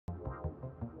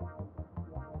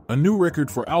A new record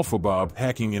for AlphaBob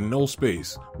hacking in null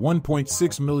space,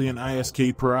 1.6 million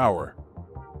ISK per hour.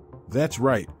 That's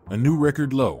right, a new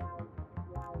record low.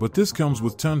 But this comes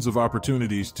with tons of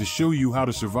opportunities to show you how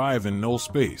to survive in null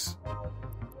space.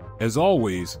 As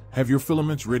always, have your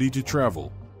filaments ready to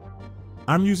travel.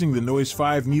 I'm using the Noise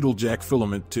 5 needlejack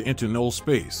filament to enter null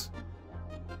space.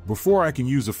 Before I can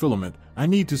use a filament, I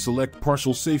need to select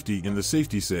partial safety in the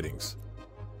safety settings.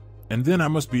 And then I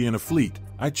must be in a fleet.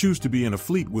 I choose to be in a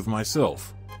fleet with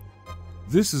myself.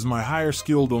 This is my higher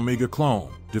skilled Omega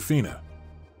clone, Defina.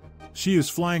 She is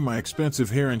flying my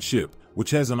expensive Heron ship,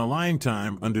 which has an align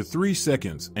time under 3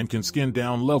 seconds and can scan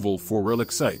down level for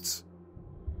relic sites.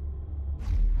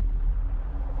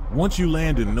 Once you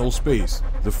land in null space,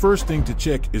 the first thing to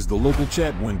check is the local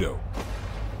chat window.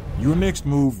 Your next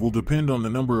move will depend on the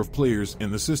number of players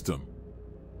in the system.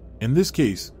 In this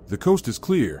case, the coast is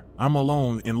clear. I'm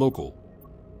alone in local.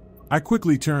 I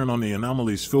quickly turn on the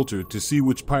anomalies filter to see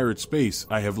which pirate space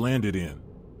I have landed in.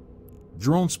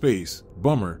 Drone space,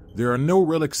 bummer, there are no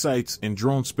relic sites in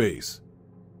drone space.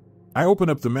 I open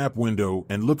up the map window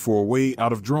and look for a way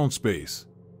out of drone space.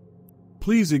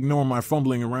 Please ignore my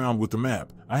fumbling around with the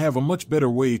map. I have a much better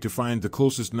way to find the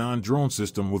closest non-drone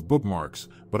system with bookmarks,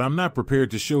 but I'm not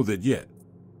prepared to show that yet.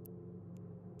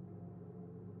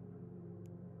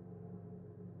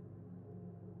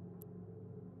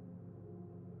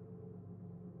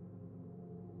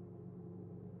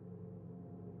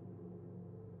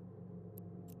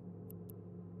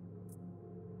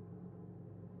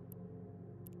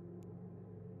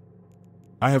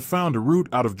 I have found a route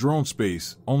out of drone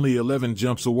space, only 11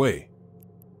 jumps away.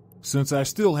 Since I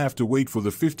still have to wait for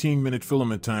the 15-minute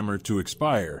filament timer to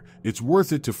expire, it's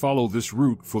worth it to follow this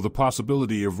route for the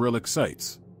possibility of relic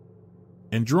sites.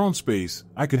 In drone space,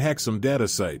 I could hack some data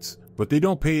sites, but they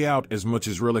don't pay out as much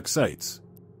as relic sites.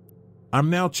 I'm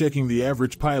now checking the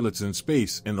average pilots in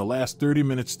space in the last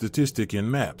 30-minute statistic in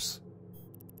maps.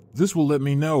 This will let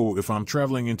me know if I'm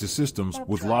traveling into systems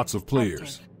with lots of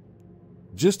players.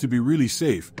 Just to be really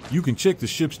safe, you can check the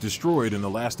ships destroyed in the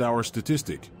last hour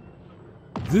statistic.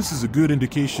 This is a good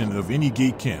indication of any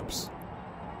gate camps.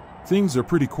 Things are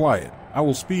pretty quiet. I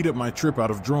will speed up my trip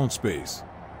out of drone space.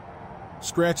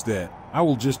 Scratch that, I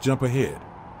will just jump ahead.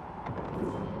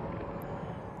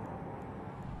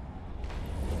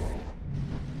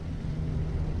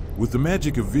 With the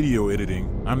magic of video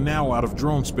editing, I'm now out of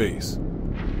drone space.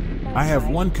 I have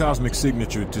one cosmic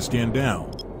signature to scan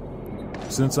down.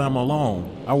 Since I'm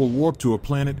alone, I will warp to a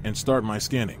planet and start my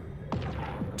scanning.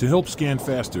 To help scan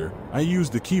faster, I use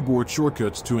the keyboard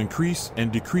shortcuts to increase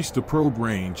and decrease the probe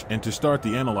range and to start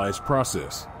the analyze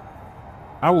process.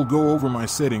 I will go over my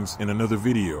settings in another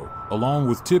video, along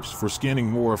with tips for scanning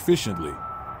more efficiently.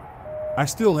 I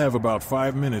still have about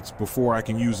 5 minutes before I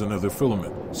can use another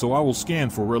filament, so I will scan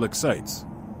for relic sites.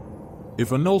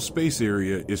 If a null space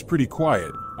area is pretty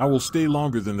quiet, I will stay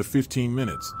longer than the 15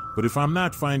 minutes, but if I'm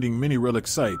not finding many relic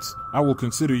sites, I will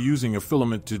consider using a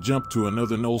filament to jump to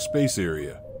another null space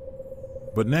area.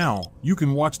 But now, you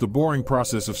can watch the boring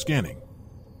process of scanning.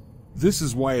 This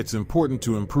is why it's important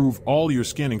to improve all your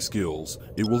scanning skills.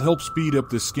 It will help speed up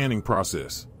this scanning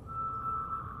process.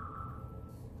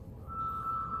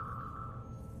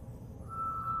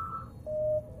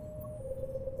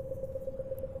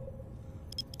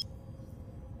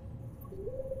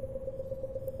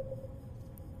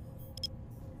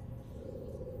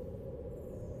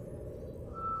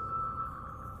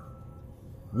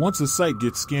 Once a site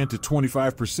gets scanned to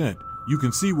 25%, you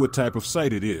can see what type of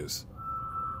site it is.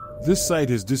 This site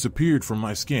has disappeared from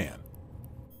my scan.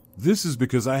 This is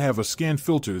because I have a scan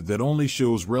filter that only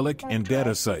shows relic and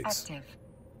data sites.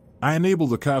 I enable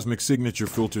the cosmic signature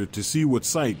filter to see what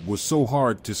site was so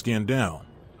hard to scan down.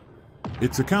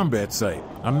 It's a combat site.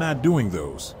 I'm not doing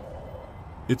those.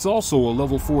 It's also a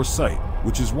level 4 site,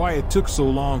 which is why it took so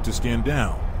long to scan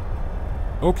down.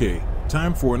 Okay,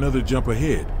 time for another jump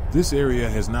ahead. This area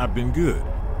has not been good.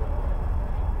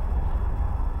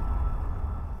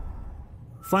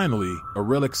 Finally, a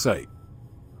relic site.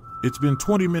 It's been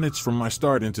 20 minutes from my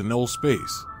start into null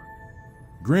space.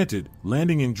 Granted,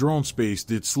 landing in drone space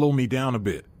did slow me down a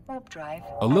bit.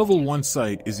 A level 1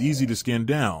 site is easy to scan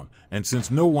down, and since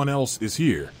no one else is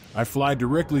here, I fly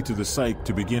directly to the site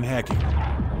to begin hacking.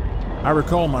 I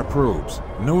recall my probes.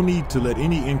 No need to let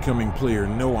any incoming player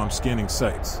know I'm scanning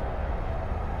sites.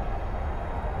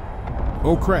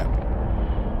 Oh crap!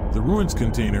 The ruins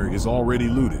container is already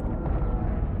looted.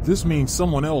 This means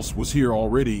someone else was here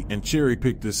already and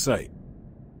cherry-picked this site.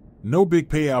 No big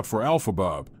payout for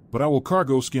AlphaBob, but I will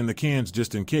cargo skin the cans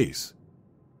just in case.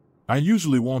 I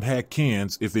usually won't hack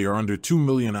cans if they are under 2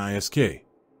 million ISK.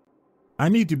 I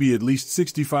need to be at least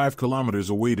 65 kilometers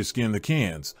away to scan the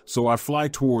cans, so I fly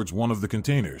towards one of the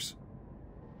containers.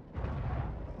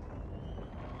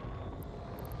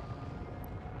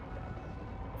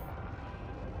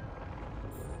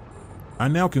 I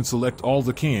now can select all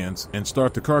the cans and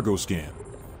start the cargo scan.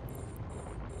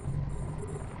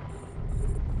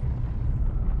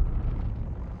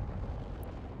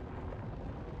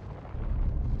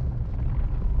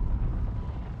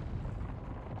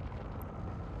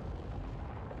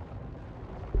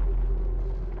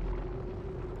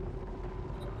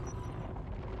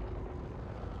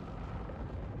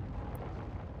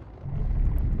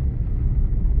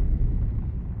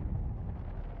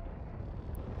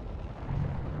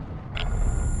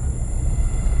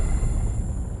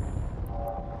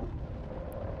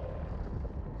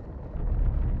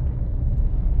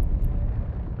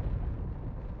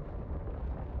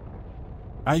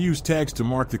 I use tags to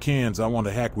mark the cans I want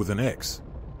to hack with an X.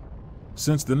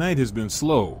 Since the night has been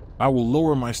slow, I will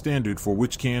lower my standard for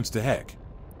which cans to hack.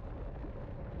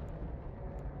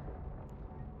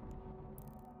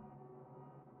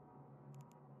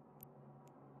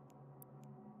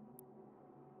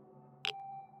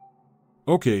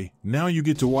 Okay, now you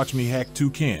get to watch me hack 2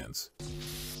 cans.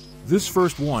 This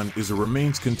first one is a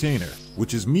remains container,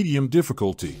 which is medium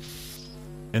difficulty.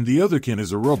 And the other can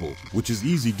is a rubble, which is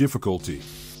easy difficulty.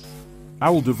 I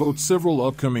will devote several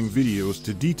upcoming videos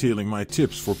to detailing my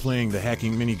tips for playing the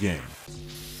hacking minigame.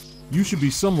 You should be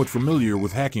somewhat familiar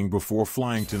with hacking before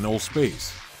flying to null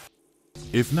space.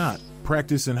 If not,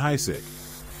 practice in HiSec.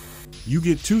 You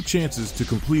get 2 chances to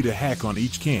complete a hack on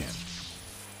each can.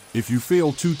 If you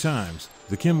fail 2 times,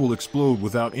 the can will explode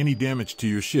without any damage to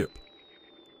your ship.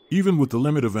 Even with the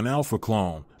limit of an alpha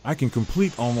clone, I can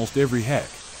complete almost every hack.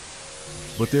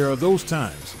 But there are those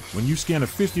times when you scan a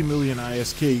 50 million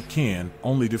ISK can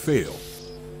only to fail.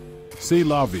 C'est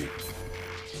la vie.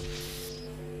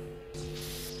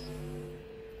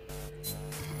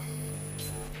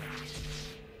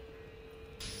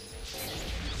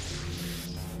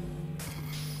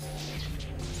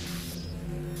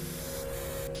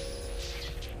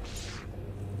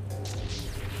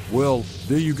 Well,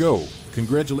 there you go.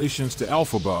 Congratulations to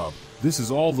Alpha Bob. This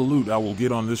is all the loot I will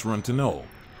get on this run to null.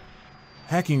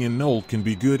 Hacking in null can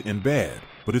be good and bad,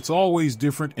 but it's always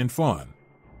different and fun.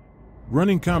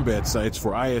 Running combat sites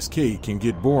for ISK can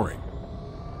get boring.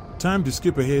 Time to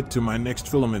skip ahead to my next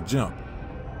filament jump.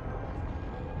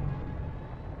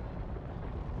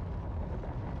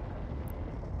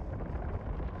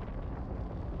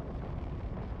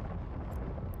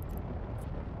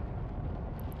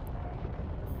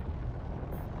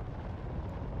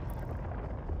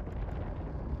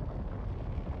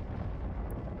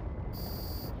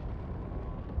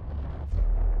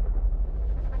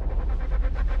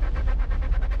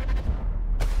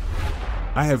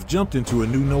 I have jumped into a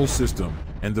new null system,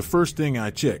 and the first thing I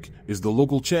check is the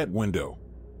local chat window.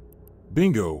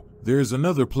 Bingo, there's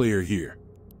another player here.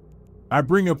 I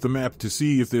bring up the map to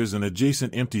see if there's an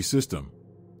adjacent empty system.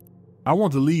 I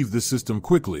want to leave this system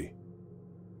quickly.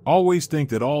 Always think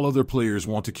that all other players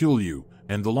want to kill you,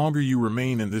 and the longer you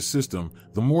remain in this system,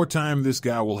 the more time this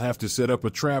guy will have to set up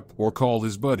a trap or call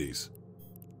his buddies.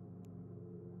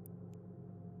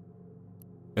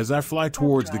 As I fly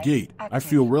towards the gate, I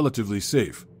feel relatively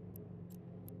safe.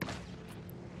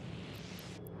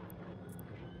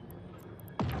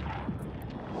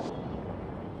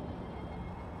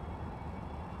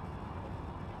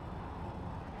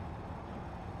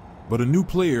 But a new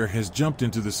player has jumped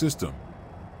into the system.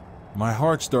 My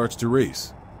heart starts to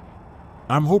race.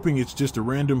 I'm hoping it's just a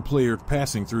random player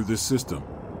passing through this system.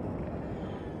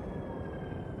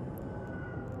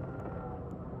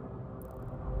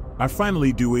 I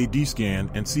finally do a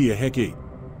D-scan and see a Heck 8.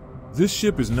 This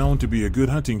ship is known to be a good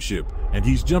hunting ship, and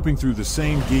he's jumping through the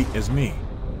same gate as me.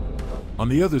 On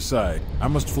the other side, I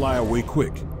must fly away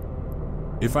quick.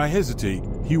 If I hesitate,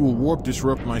 he will warp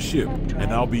disrupt my ship,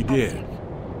 and I'll be dead.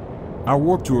 I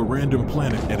warp to a random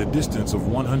planet at a distance of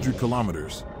 100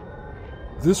 kilometers.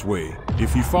 This way,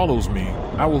 if he follows me,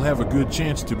 I will have a good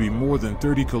chance to be more than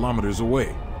 30 kilometers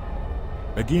away.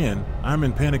 Again, I'm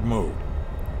in panic mode.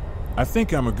 I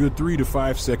think I'm a good 3 to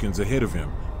 5 seconds ahead of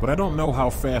him, but I don't know how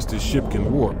fast his ship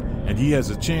can warp, and he has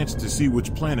a chance to see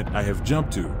which planet I have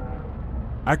jumped to.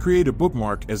 I create a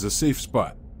bookmark as a safe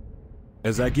spot.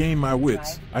 As I gain my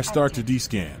wits, I start to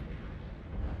D-scan.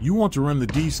 You want to run the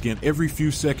D-scan every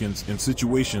few seconds in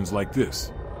situations like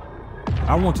this.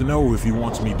 I want to know if he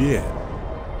wants me dead.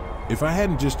 If I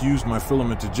hadn't just used my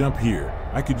filament to jump here,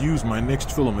 I could use my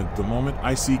next filament the moment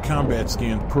I see combat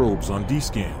scanned probes on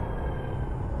D-scan.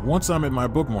 Once I'm at my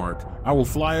bookmark, I will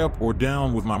fly up or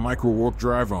down with my micro warp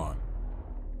drive on.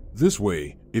 This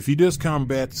way, if he does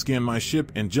combat scan my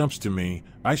ship and jumps to me,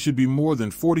 I should be more than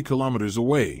 40 kilometers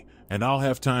away, and I'll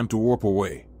have time to warp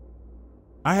away.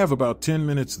 I have about 10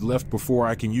 minutes left before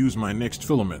I can use my next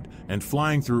filament, and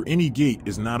flying through any gate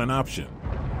is not an option.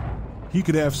 He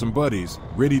could have some buddies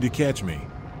ready to catch me.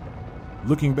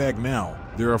 Looking back now,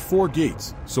 there are 4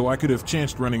 gates, so I could have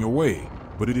chanced running away,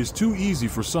 but it is too easy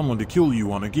for someone to kill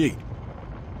you on a gate.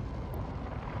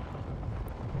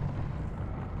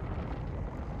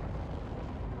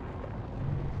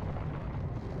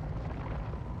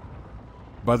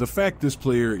 By the fact this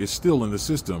player is still in the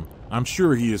system, I'm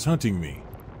sure he is hunting me.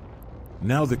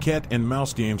 Now the cat and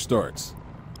mouse game starts.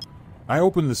 I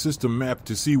open the system map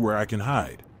to see where I can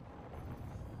hide.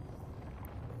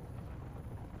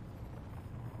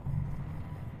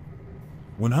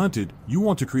 When hunted, you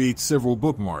want to create several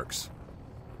bookmarks.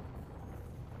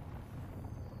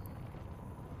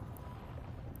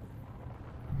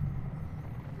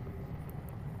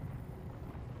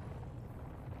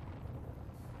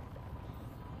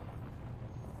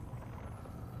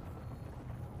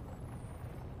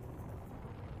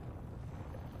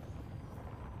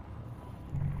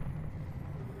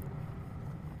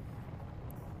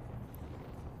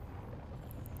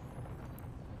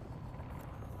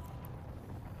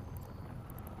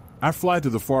 I fly to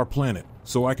the far planet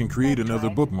so I can create another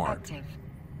bookmark. Active.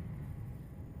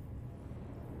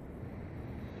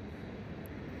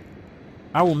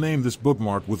 I will name this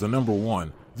bookmark with a number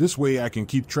 1, this way I can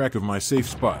keep track of my safe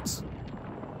spots.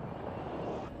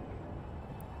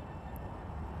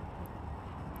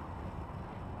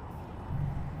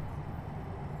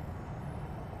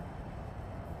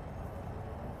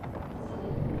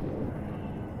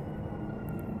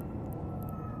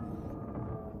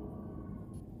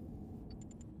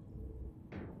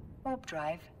 Warp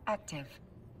drive active.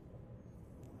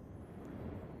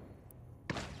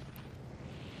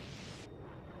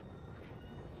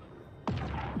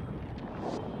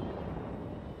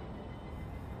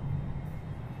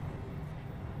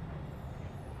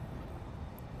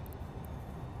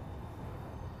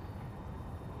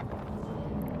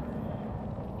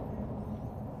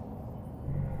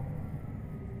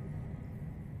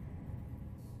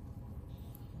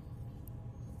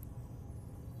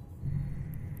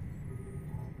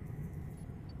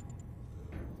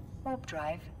 Warp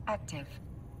drive active.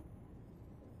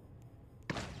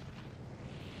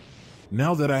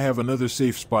 Now that I have another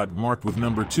safe spot marked with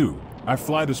number 2, I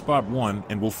fly to spot 1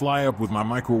 and will fly up with my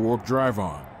micro-warp drive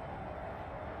on.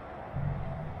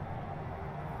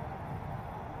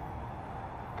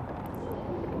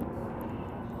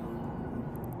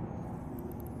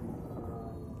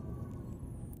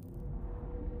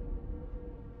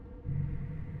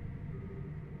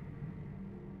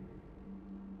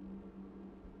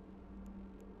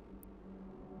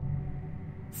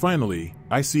 Finally,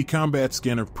 I see combat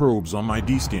scanner probes on my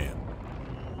D-scan,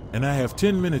 and I have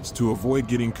 10 minutes to avoid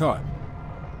getting caught.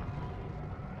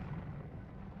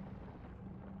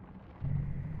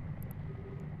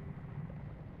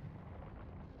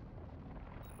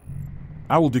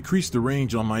 I will decrease the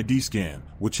range on my D-scan,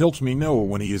 which helps me know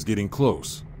when he is getting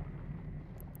close.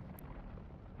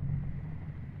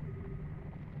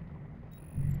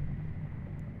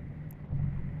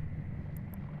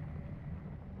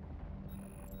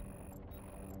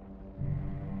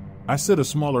 I set a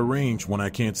smaller range when I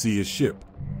can't see his ship.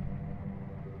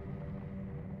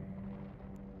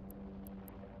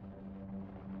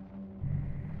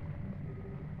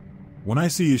 When I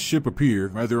see his ship appear,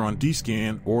 either on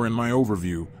D-scan or in my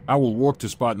overview, I will warp to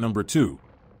spot number 2.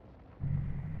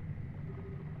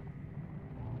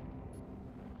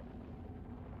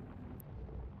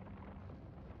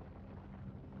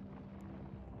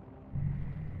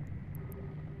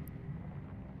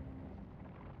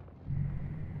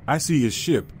 I see his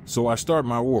ship, so I start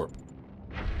my warp.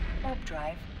 Warp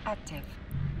drive active.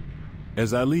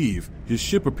 As I leave, his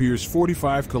ship appears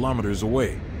 45 kilometers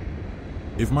away.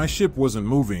 If my ship wasn't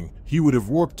moving, he would have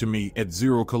warped to me at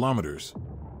 0 kilometers.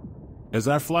 As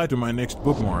I fly to my next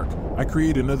bookmark, I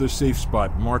create another safe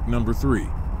spot marked number 3.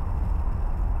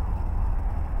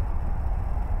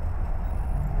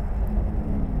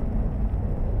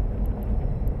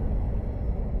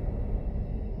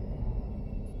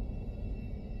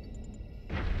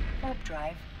 Warp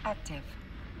drive active.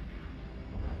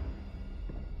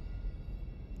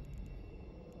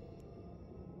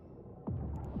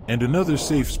 And another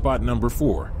safe spot number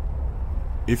 4.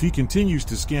 If he continues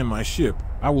to scan my ship,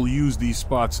 I will use these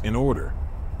spots in order.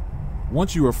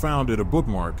 Once you are found at a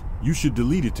bookmark, you should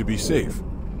delete it to be safe.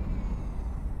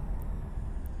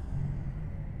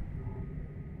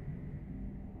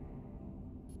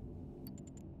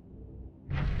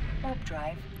 Warp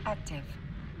drive active.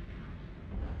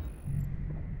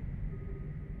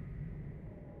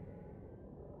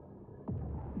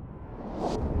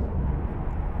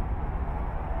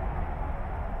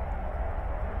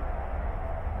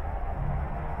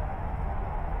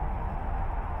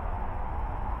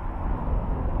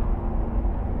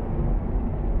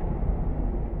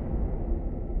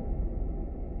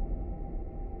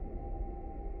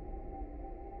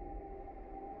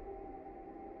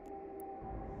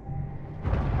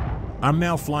 I'm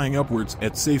now flying upwards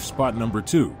at safe spot number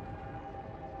 2.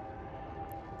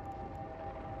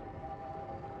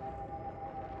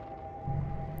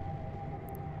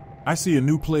 I see a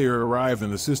new player arrive in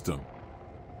the system.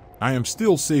 I am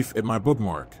still safe at my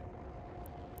bookmark.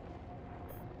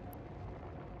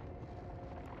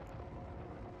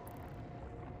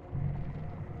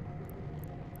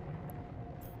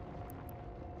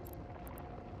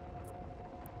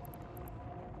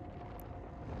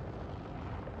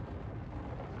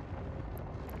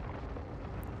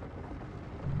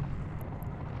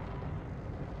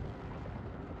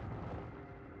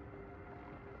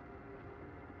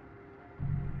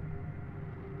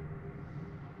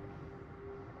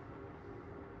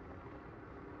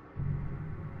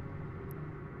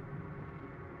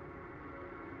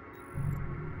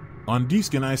 On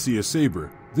D-scan I see a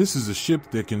Saber. This is a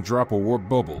ship that can drop a warp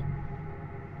bubble.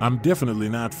 I'm definitely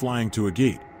not flying to a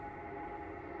gate.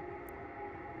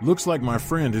 Looks like my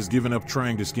friend has given up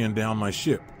trying to scan down my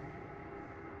ship.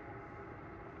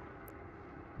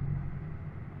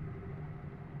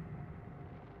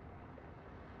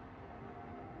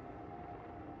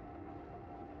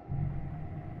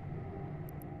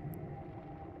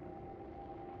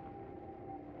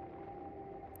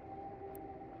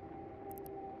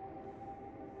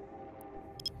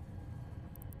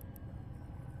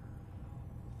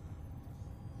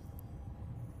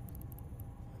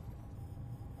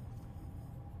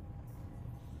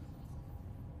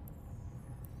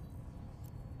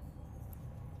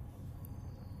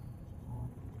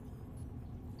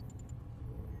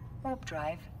 Warp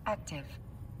drive active.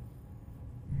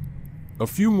 A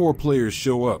few more players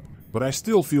show up, but I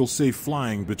still feel safe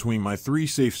flying between my 3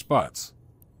 safe spots.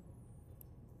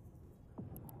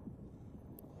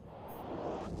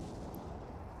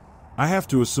 I have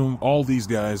to assume all these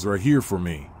guys are here for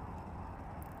me.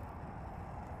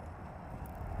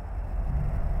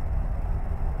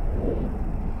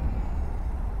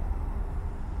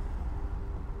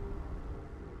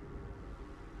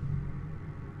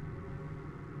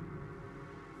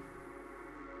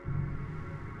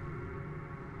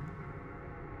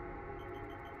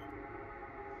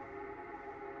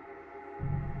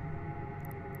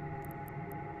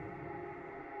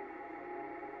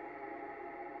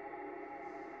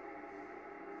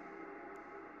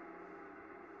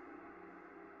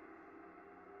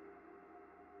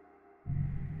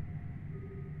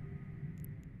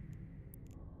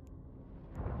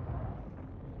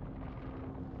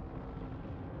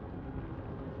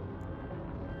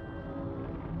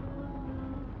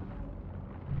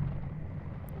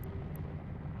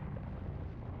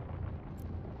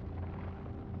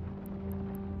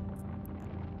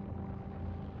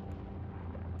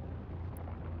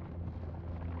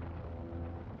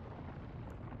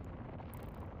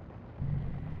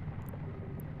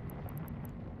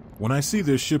 When I see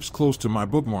their ships close to my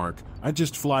bookmark, I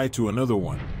just fly to another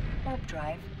one. Warp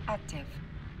drive active.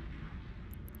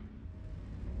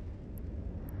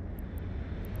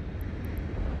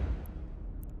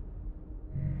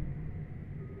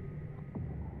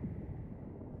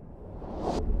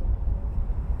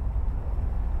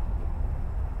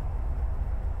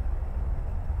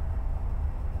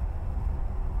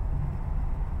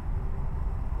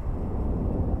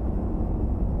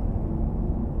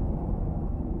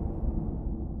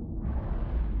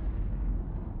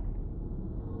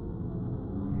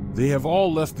 They have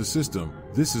all left the system.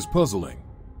 This is puzzling.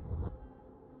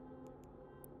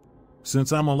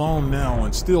 Since I'm alone now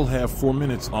and still have 4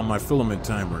 minutes on my filament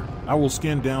timer, I will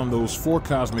scan down those 4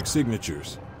 cosmic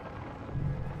signatures.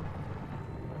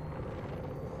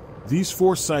 These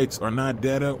 4 sites are not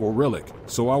data or relic,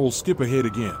 so I will skip ahead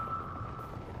again.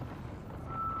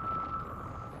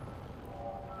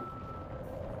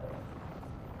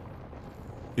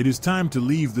 It is time to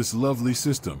leave this lovely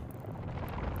system.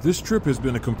 This trip has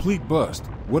been a complete bust.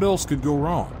 What else could go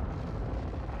wrong?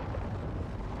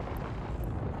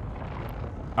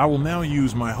 I will now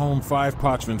use my home 5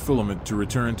 Pochvan filament to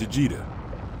return to Jeddah.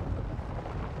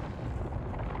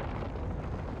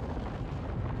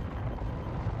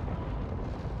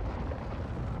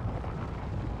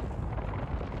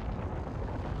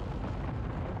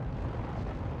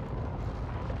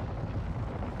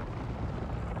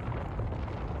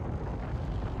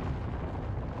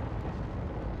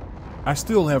 I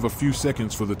still have a few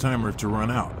seconds for the timer to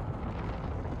run out.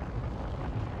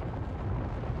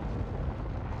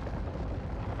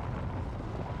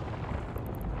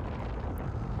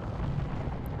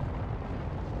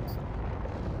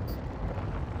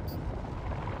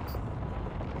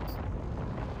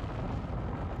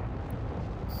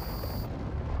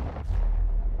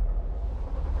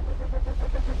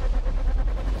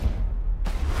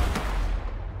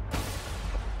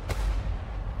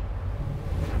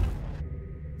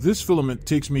 This filament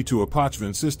takes me to a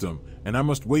Pochvan system, and I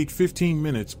must wait 15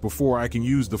 minutes before I can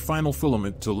use the final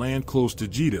filament to land close to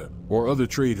Jita or other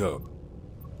trade hub.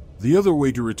 The other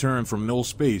way to return from null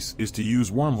space is to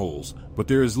use wormholes, but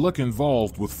there is luck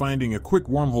involved with finding a quick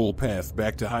wormhole path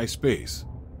back to high space.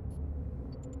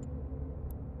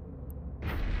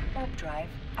 Warp drive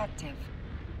active.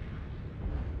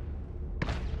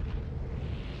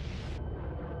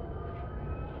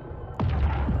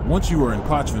 Once you are in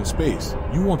Pochvan space,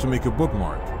 you want to make a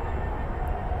bookmark.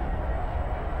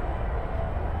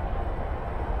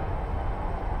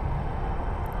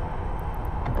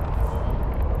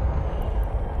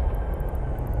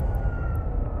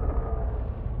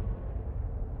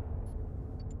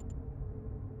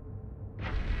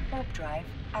 Warp drive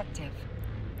active.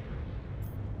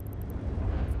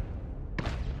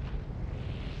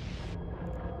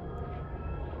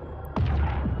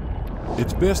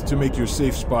 It's best to make your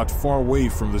safe spot far away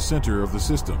from the center of the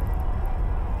system.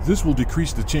 This will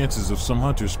decrease the chances of some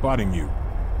hunter spotting you.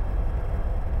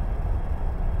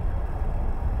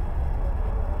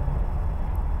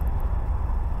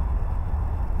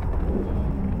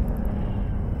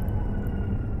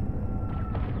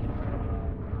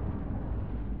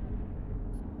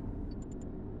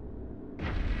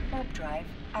 Warp drive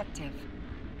active.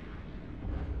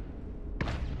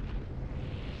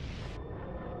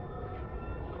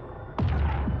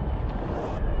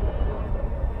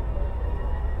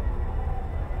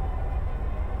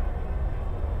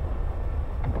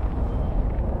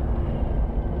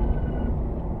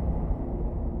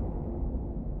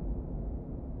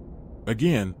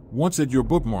 Again, once at your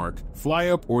bookmark, fly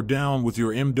up or down with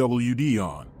your MWD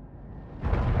on.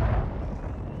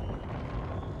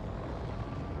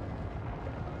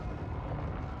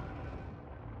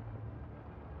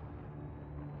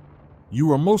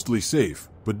 You are mostly safe,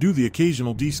 but do the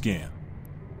occasional D-scan.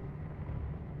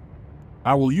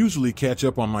 I will usually catch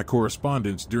up on my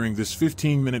correspondence during this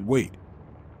 15-minute wait.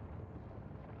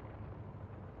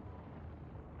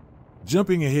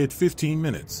 Jumping ahead 15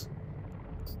 minutes.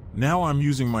 Now I'm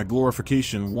using my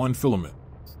Glorification 1 filament.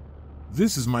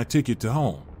 This is my ticket to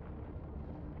home.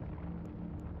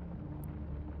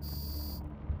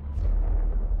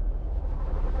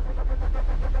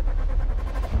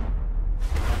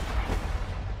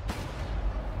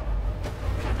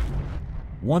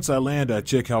 Once I land, I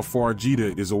check how far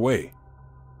Jita is away.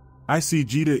 I see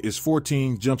Jita is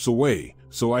 14 jumps away,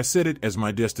 so I set it as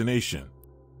my destination.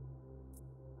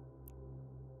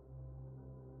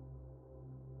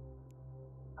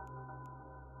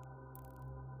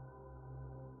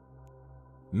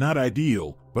 Not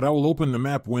ideal, but I will open the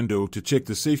map window to check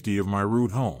the safety of my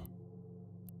route home.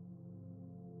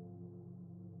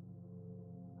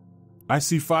 I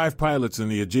see 5 pilots in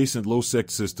the adjacent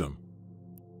low-sect system.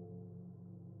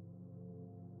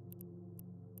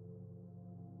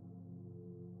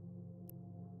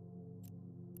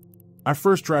 I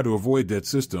first try to avoid that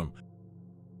system,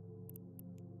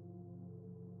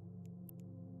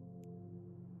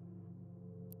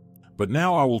 but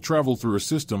now I will travel through a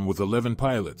system with 11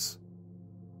 pilots.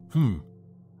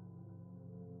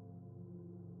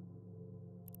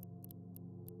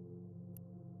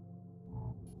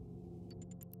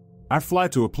 I fly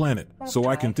to a planet so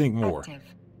I can think more. Active.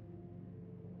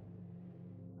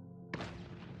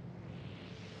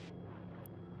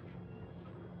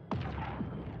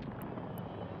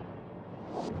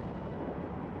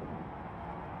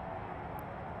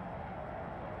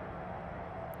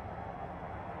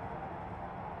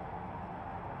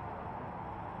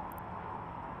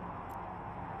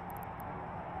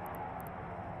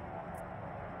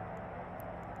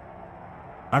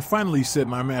 I finally set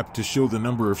my map to show the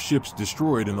number of ships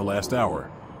destroyed in the last hour.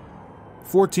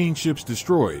 14 ships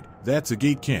destroyed, that's a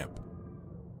gate camp.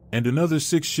 And another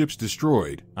 6 ships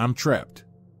destroyed, I'm trapped.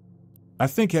 I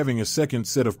think having a second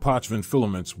set of Pochvan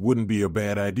filaments wouldn't be a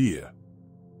bad idea.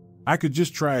 I could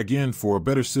just try again for a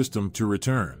better system to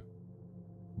return.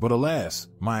 But alas,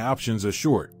 my options are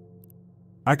short.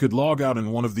 I could log out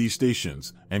in one of these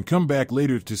stations and come back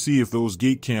later to see if those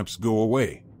gate camps go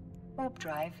away. Warp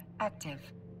drive active.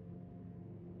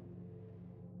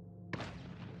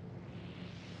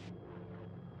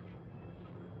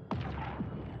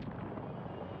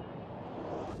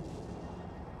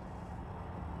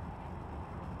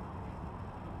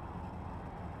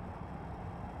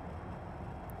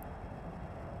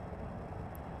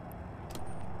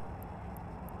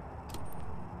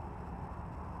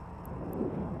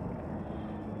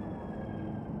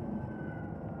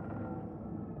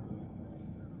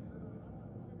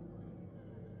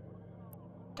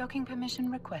 Docking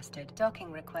permission requested.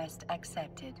 Docking request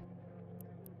accepted.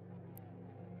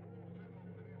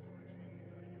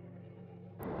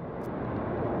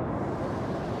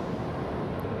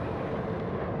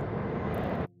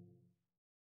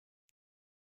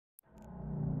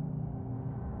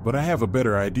 But I have a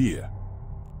better idea.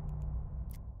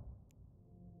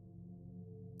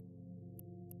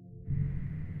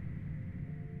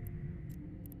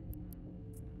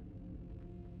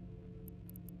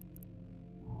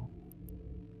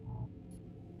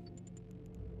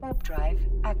 Warp drive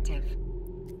active.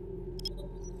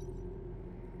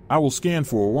 I will scan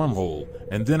for a wormhole,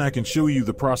 and then I can show you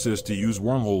the process to use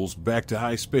wormholes back to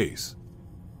high space.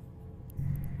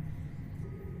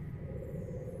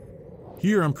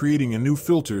 Here I'm creating a new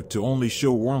filter to only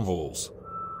show wormholes.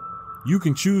 You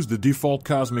can choose the default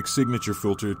cosmic signature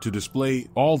filter to display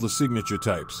all the signature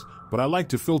types, but I like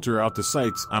to filter out the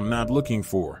sites I'm not looking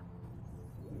for.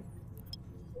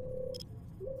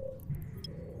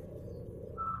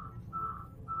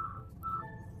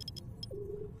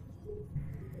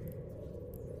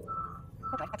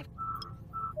 Warp drive active.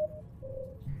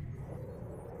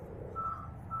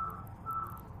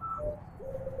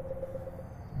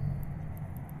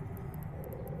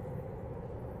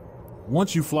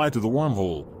 Once you fly to the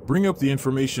wormhole, bring up the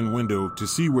information window to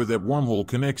see where that wormhole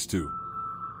connects to.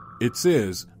 It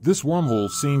says, this wormhole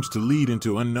seems to lead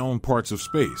into unknown parts of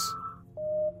space.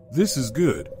 This is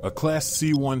good, a class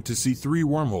C1 to C3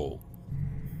 wormhole.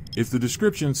 If the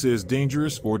description says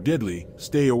dangerous or deadly,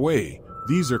 stay away.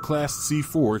 These are class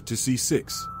C4 to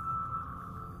C6.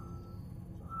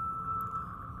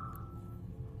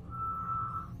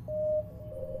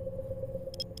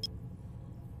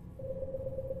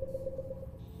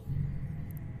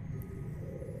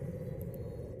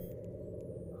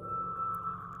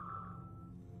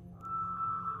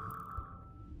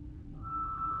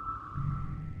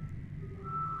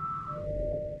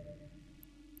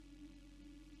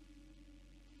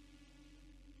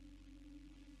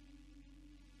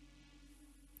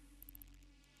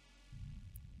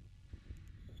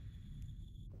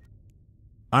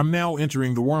 I'm now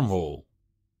entering the wormhole.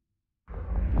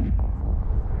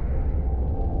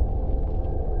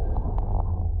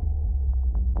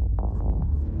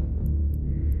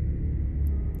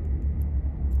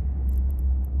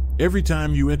 Every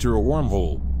time you enter a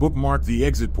wormhole, bookmark the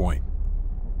exit point.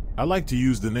 I like to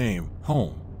use the name,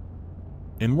 home.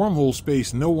 In wormhole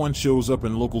space, no one shows up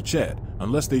in local chat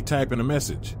unless they type in a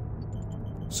message.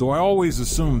 So I always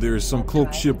assume there is some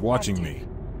cloaked ship watching me.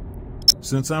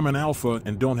 Since I'm an alpha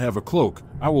and don't have a cloak,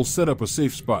 I will set up a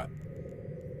safe spot.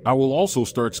 I will also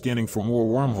start scanning for more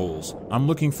wormholes. I'm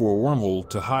looking for a wormhole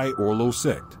to high or low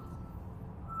sect.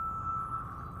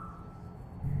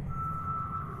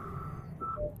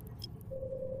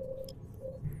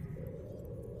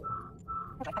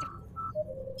 Warp drive active.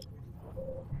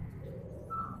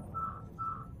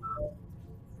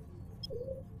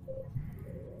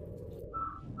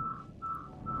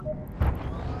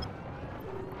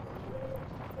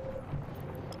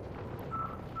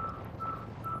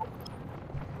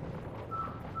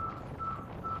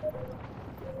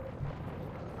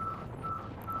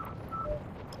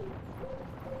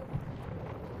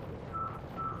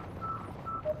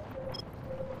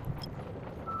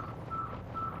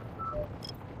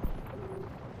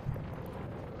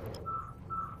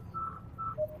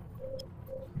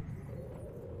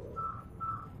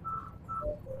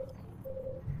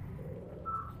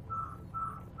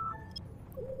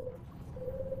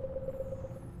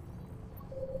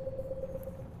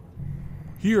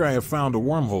 Here I have found a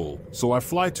wormhole, so I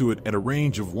fly to it at a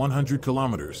range of 100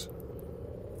 kilometers.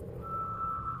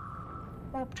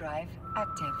 Warp drive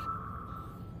active.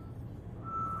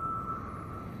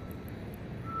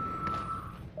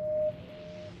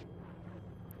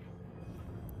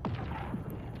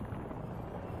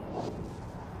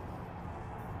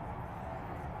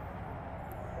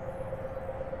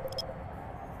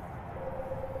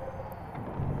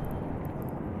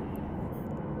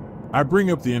 I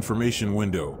bring up the information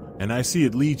window, and I see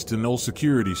it leads to null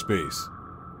security space.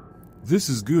 This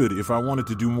is good if I wanted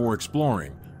to do more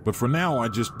exploring, but for now I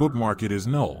just bookmark it as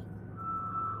null.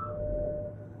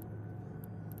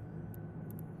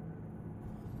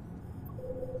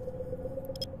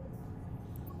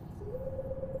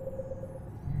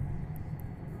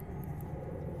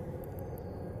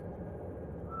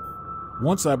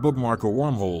 Once I bookmark a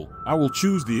wormhole, I will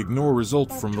choose the ignore result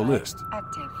Warp from the drive list.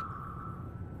 active.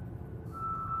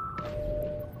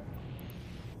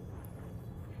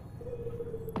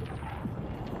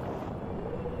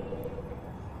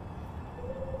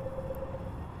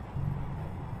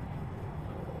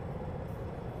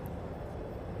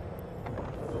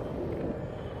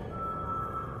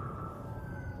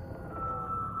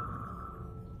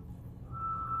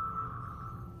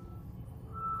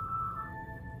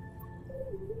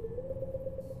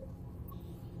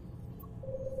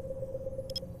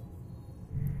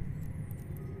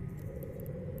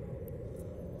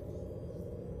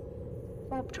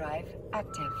 Warp drive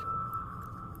active.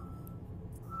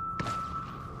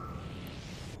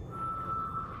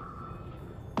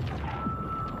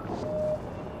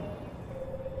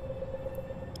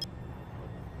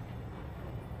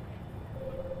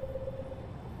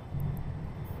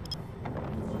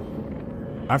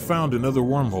 I found another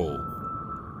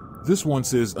wormhole. This one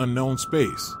says unknown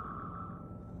space.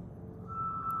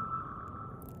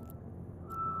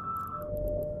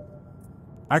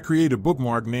 I create a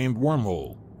bookmark named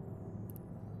wormhole.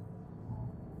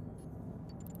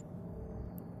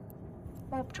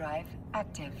 Warp drive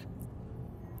active.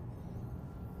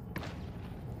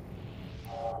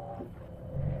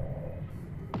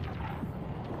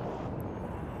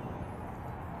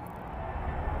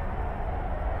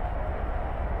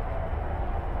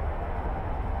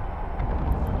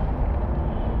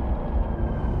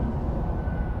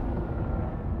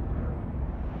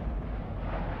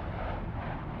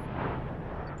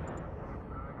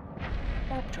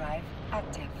 Warp drive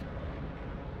active.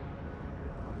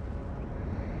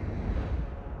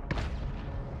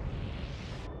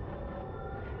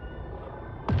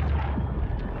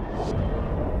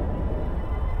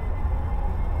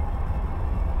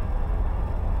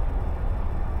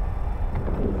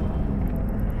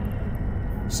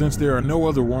 Since there are no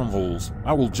other wormholes,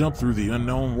 I will jump through the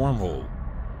unknown wormhole.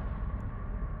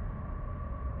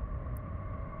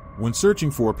 When searching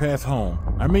for a path home,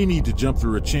 I may need to jump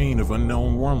through a chain of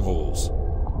unknown wormholes.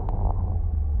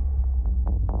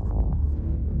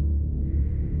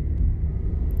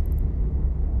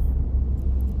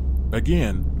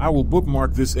 Again, I will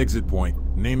bookmark this exit point,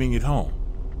 naming it home.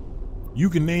 You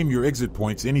can name your exit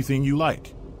points anything you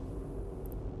like.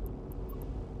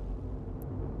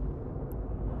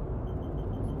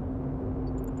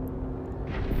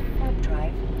 Warp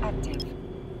drive active.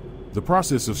 The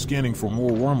process of scanning for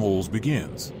more wormholes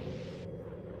begins.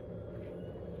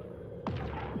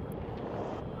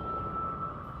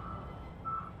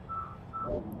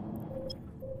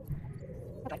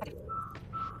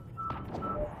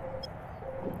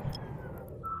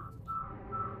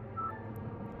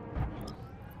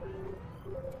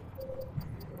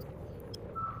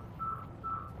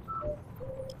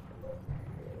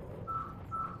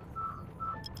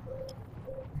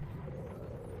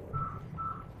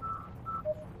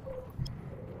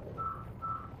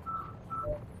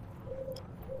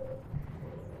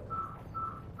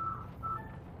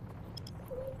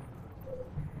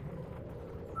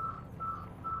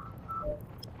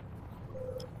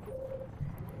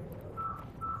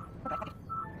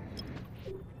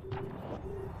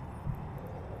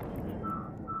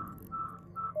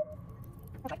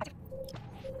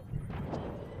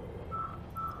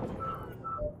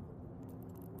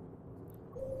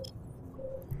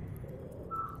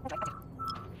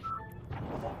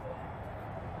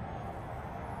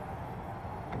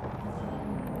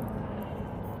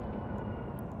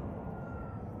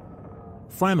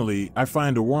 Finally, I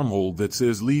find a wormhole that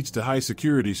says leads to high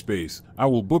security space. I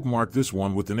will bookmark this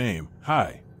one with the name,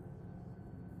 High.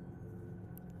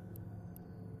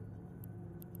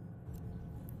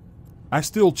 I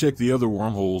still check the other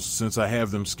wormholes since I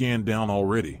have them scanned down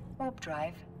already. Warp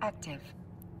drive active.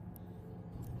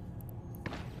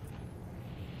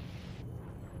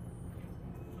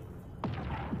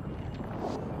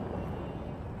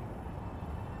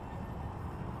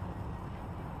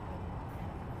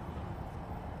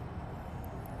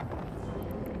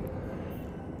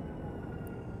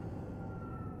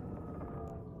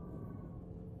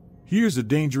 Here's a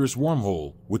dangerous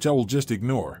wormhole, which I will just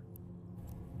ignore.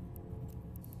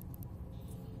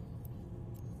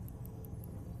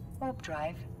 Warp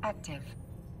drive active.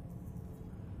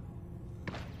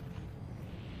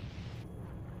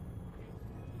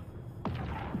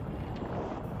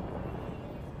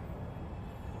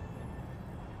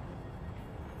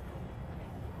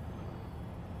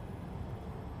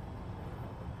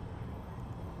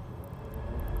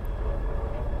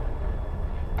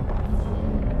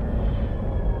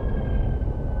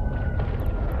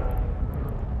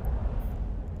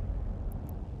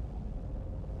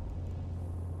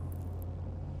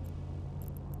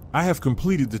 I have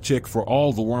completed the check for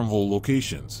all the wormhole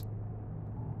locations.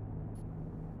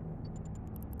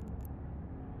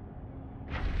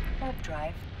 Warp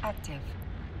drive active.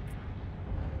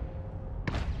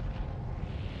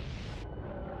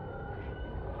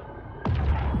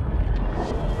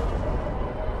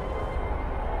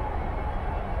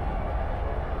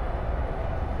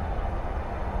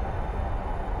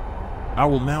 I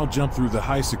will now jump through the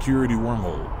high security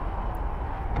wormhole.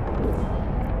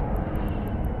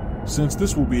 Since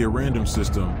this will be a random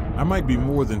system, I might be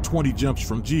more than 20 jumps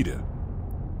from Jita.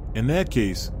 In that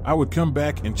case, I would come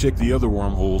back and check the other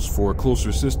wormholes for a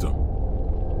closer system.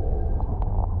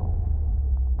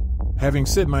 Having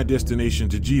set my destination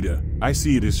to Jeddah, I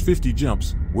see it as 50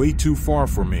 jumps, way too far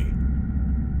for me.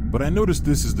 But I noticed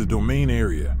this is the domain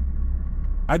area.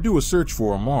 I do a search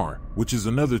for Amar, which is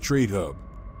another trade hub.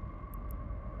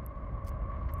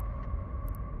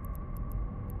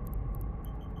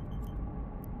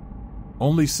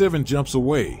 Only 7 jumps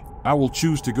away, I will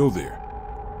choose to go there.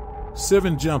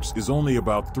 7 jumps is only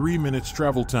about 3 minutes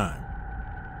travel time.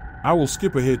 I will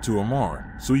skip ahead to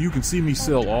Amar, so you can see me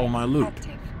sell all my loot.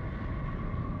 Active.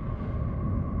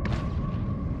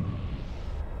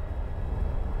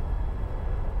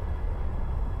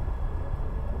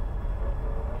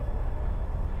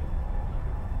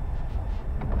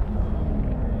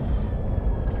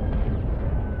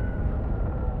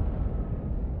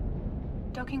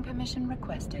 Docking permission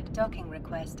requested. Docking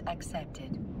request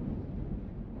accepted.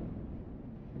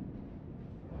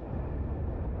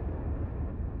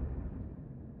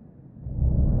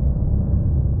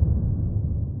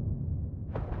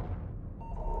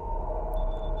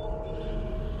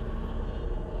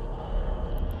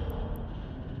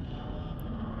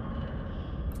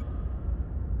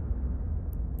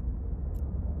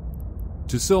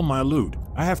 To sell my loot,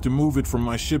 I have to move it from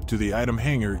my ship to the item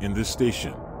hangar in this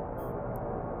station.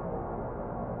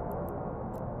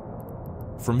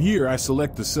 From here, I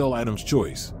select the sell items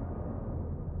choice.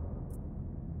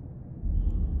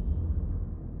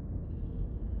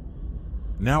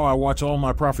 Now I watch all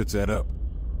my profits add up.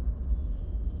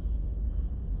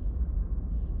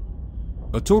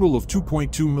 A total of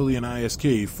 2.2 million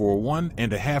ISK for a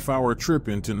 1.5 hour trip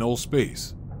into null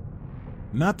space.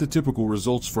 Not the typical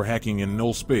results for hacking in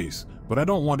null space, but I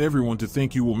don't want everyone to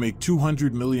think you will make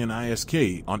 200 million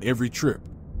ISK on every trip.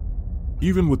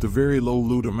 Even with the very low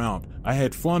loot amount, I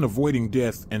had fun avoiding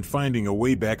death and finding a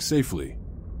way back safely.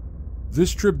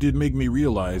 This trip did make me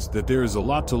realize that there is a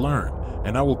lot to learn,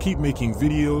 and I will keep making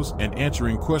videos and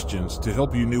answering questions to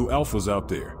help you new alphas out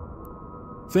there.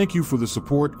 Thank you for the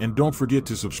support, and don't forget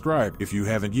to subscribe if you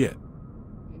haven't yet.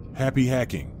 Happy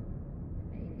hacking!